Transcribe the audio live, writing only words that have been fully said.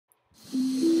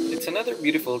It's another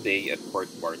beautiful day at Port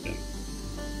Barton.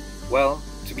 Well,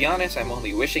 to be honest, I'm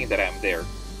only wishing that I'm there,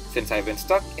 since I've been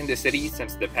stuck in the city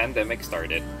since the pandemic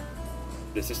started.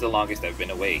 This is the longest I've been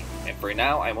away, and for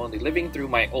now I'm only living through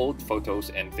my old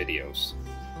photos and videos.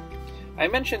 I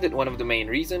mentioned that one of the main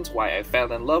reasons why I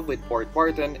fell in love with Port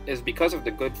Barton is because of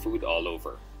the good food all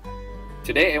over.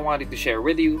 Today I wanted to share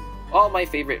with you all my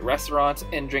favorite restaurants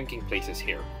and drinking places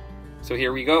here. So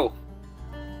here we go!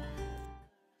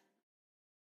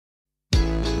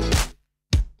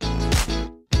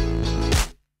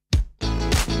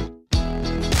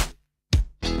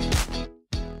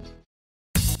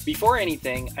 Before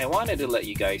anything, I wanted to let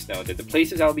you guys know that the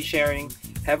places I'll be sharing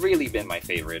have really been my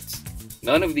favorites.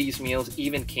 None of these meals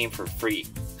even came for free.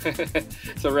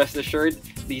 So rest assured,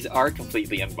 these are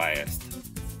completely unbiased.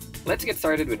 Let's get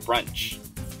started with brunch.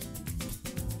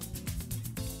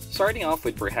 Starting off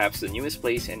with perhaps the newest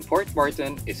place in Port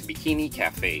Barton is Bikini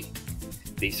Cafe.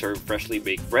 They serve freshly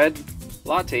baked bread,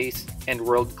 lattes, and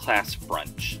world-class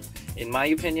brunch. In my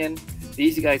opinion,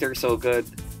 these guys are so good,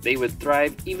 they would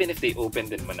thrive even if they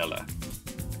opened in Manila.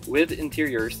 With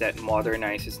interiors that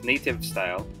modernizes native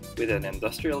style with an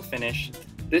industrial finish,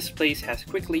 this place has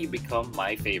quickly become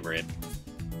my favorite.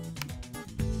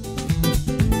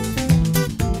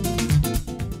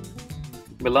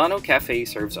 Milano Cafe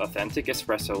serves authentic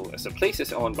espresso as the place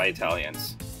is owned by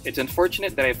Italians. It's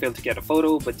unfortunate that I failed to get a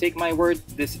photo, but take my word,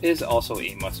 this is also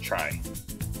a must-try.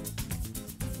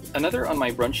 Another on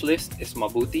my brunch list is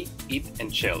Mabuti Eat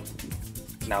and Chill.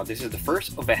 Now, this is the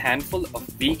first of a handful of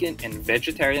vegan and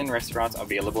vegetarian restaurants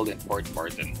available in Port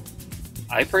Barton.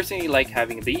 I personally like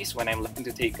having these when I'm looking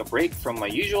to take a break from my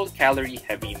usual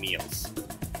calorie-heavy meals.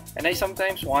 And I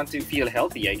sometimes want to feel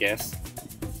healthy, I guess.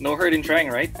 No hurt in trying,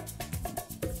 right?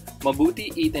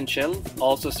 Mabuti Eat and Chill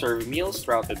also serve meals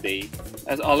throughout the day,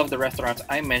 as all of the restaurants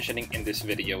I'm mentioning in this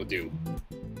video do.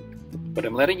 But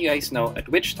I'm letting you guys know at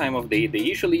which time of day they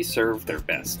usually serve their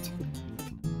best.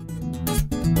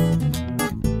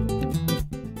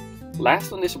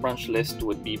 Last on this brunch list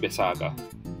would be Besaga.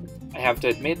 I have to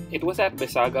admit, it was at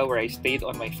Besaga where I stayed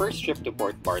on my first trip to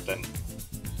Port Barton.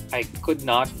 I could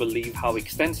not believe how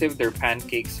extensive their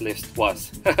pancakes list was.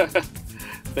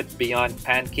 But beyond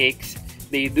pancakes,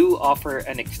 they do offer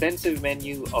an extensive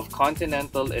menu of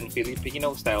continental and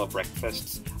Filipino style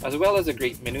breakfasts, as well as a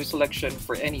great menu selection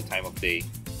for any time of day.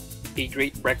 A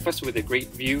great breakfast with a great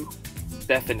view,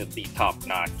 definitely top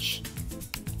notch.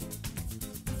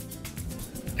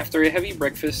 After a heavy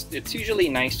breakfast, it's usually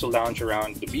nice to lounge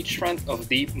around the beachfront of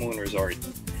Deep Moon Resort.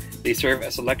 They serve a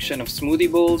selection of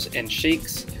smoothie bowls and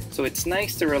shakes, so it's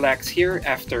nice to relax here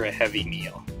after a heavy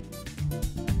meal.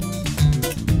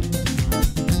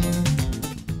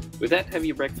 With that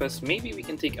heavy breakfast, maybe we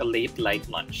can take a late light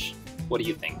lunch. What do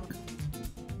you think?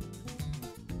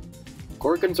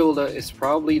 Gorgonzola is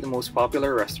probably the most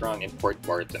popular restaurant in Port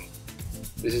Barton.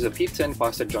 This is a pizza and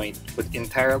pasta joint, but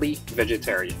entirely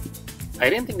vegetarian. I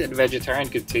didn't think that vegetarian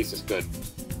could taste as good.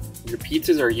 Your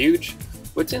pizzas are huge,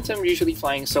 but since I'm usually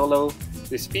flying solo,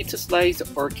 this pizza slice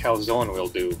or calzone will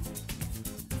do.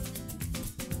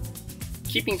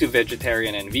 Keeping to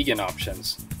vegetarian and vegan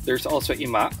options, there's also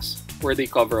Imax, where they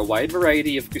cover a wide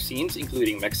variety of cuisines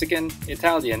including Mexican,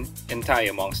 Italian, and Thai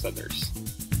amongst others.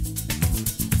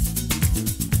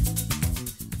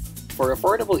 For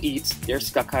affordable eats,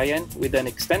 there's Kakayan with an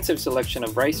extensive selection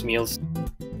of rice meals,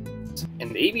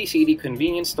 and ABCD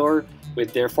convenience store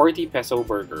with their 40 peso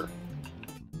burger.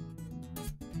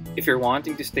 If you're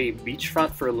wanting to stay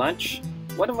beachfront for lunch,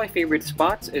 one of my favorite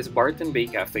spots is Barton Bay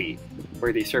Cafe,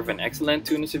 where they serve an excellent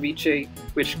tuna ceviche,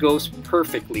 which goes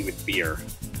perfectly with beer.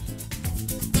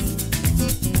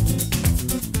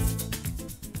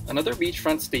 Another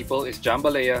beachfront staple is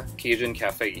Jambalaya Cajun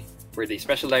Cafe, where they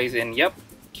specialize in,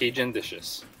 Cajun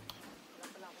dishes.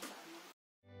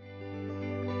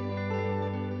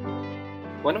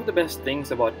 One of the best things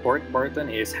about Port Barton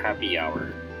is happy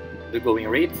hour. The going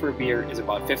rate for beer is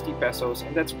about 50 pesos,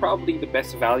 and that's probably the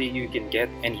best value you can get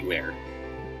anywhere.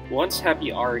 Once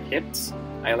happy hour hits,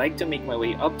 I like to make my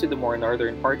way up to the more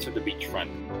northern parts of the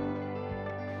beachfront.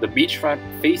 The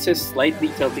beachfront faces slightly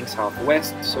tilting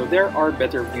southwest, so there are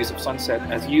better views of sunset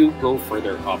as you go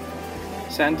further up.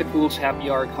 Santa Cruz happy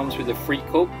hour comes with a free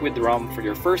Coke with rum for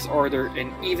your first order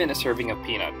and even a serving of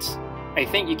peanuts. I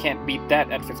think you can't beat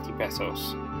that at 50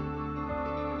 pesos.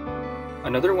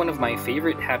 Another one of my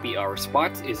favorite happy hour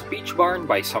spots is Beach Barn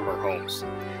by Summer Homes.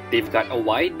 They've got a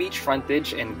wide beach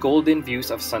frontage and golden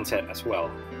views of sunset as well.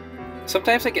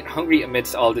 Sometimes I get hungry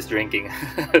amidst all this drinking.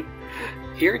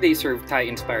 Here they serve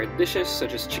Thai-inspired dishes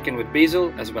such as chicken with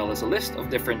basil, as well as a list of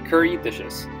different curry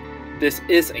dishes. This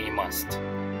is a must.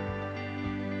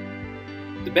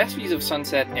 The best views of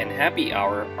sunset and happy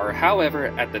hour are, however,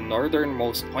 at the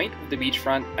northernmost point of the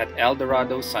beachfront at El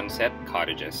Dorado Sunset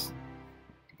Cottages.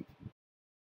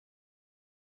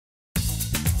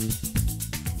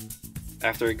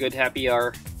 After a good happy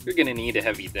hour, you're gonna need a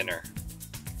heavy dinner.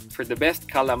 For the best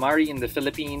calamari in the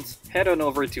Philippines, head on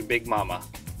over to Big Mama.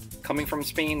 Coming from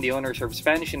Spain, the owner serves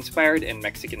Spanish-inspired and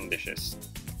Mexican dishes.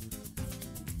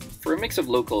 For a mix of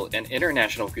local and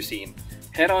international cuisine,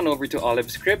 head on over to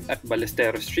Olive's Crib at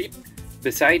Ballesteros Street,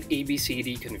 beside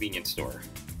ABCD convenience store.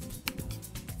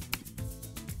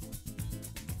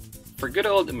 For good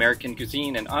old American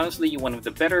cuisine and honestly one of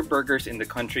the better burgers in the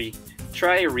country,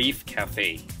 try Reef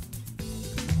Cafe.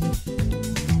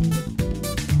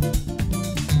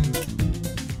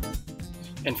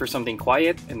 And for something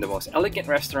quiet and the most elegant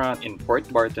restaurant in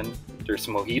Port Barton, there's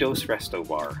Mojito's Resto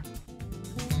Bar.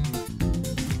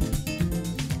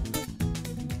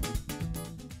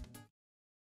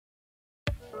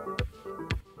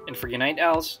 And for your night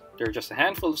owls, there are just a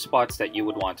handful of spots that you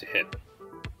would want to hit.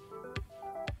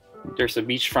 There's the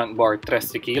beachfront bar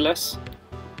Tres Tequilas,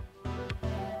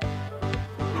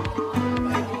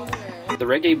 the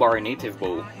reggae bar Native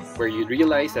Bow, where you'd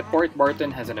realize that Port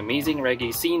Barton has an amazing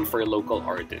reggae scene for local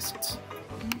artists.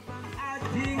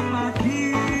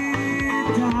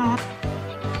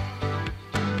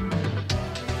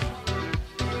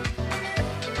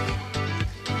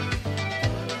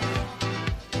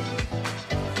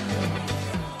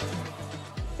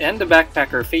 And the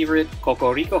backpacker favorite,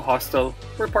 Cocorico Hostel,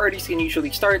 where parties can usually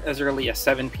start as early as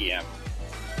 7 p.m.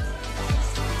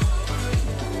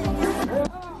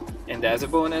 And as a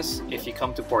bonus, if you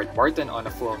come to Port Barton on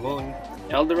a full moon,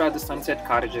 El Dorado Sunset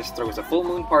Cottages throws a full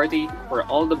moon party where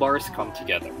all the bars come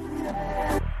together.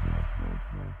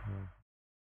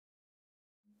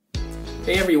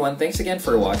 Hey everyone, thanks again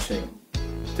for watching.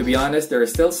 To be honest, there are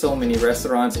still so many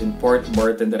restaurants in Port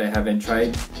Barton that I haven't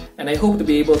tried, and I hope to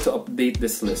be able to update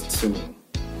this list soon.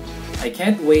 I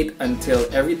can't wait until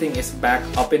everything is back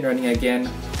up and running again.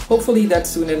 Hopefully that's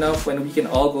soon enough when we can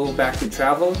all go back to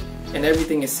travel and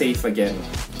everything is safe again.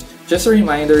 Just a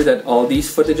reminder that all these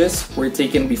footages were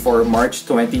taken before March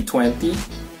 2020,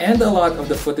 and a lot of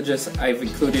the footages I've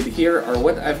included here are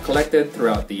what I've collected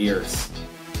throughout the years.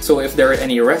 So if there are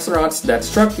any restaurants that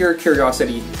struck your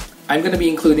curiosity, I'm going to be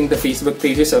including the Facebook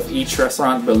pages of each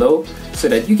restaurant below so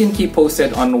that you can keep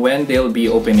posted on when they'll be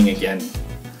opening again.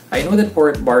 I know that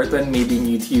Port Barton may be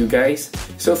new to you guys,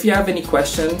 so if you have any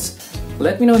questions,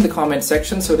 let me know in the comment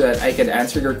section so that I can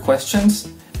answer your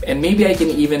questions, and maybe I can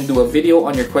even do a video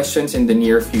on your questions in the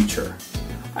near future.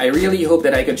 I really hope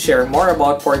that I could share more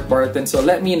about Port Barton, so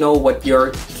let me know what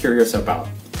you're curious about.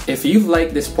 If you've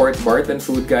liked this Port Barton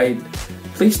food guide,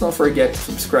 please don't forget to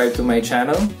subscribe to my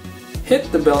channel, hit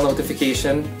the bell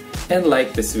notification, and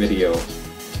like this video.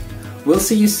 We'll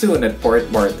see you soon at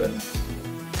Port Barton.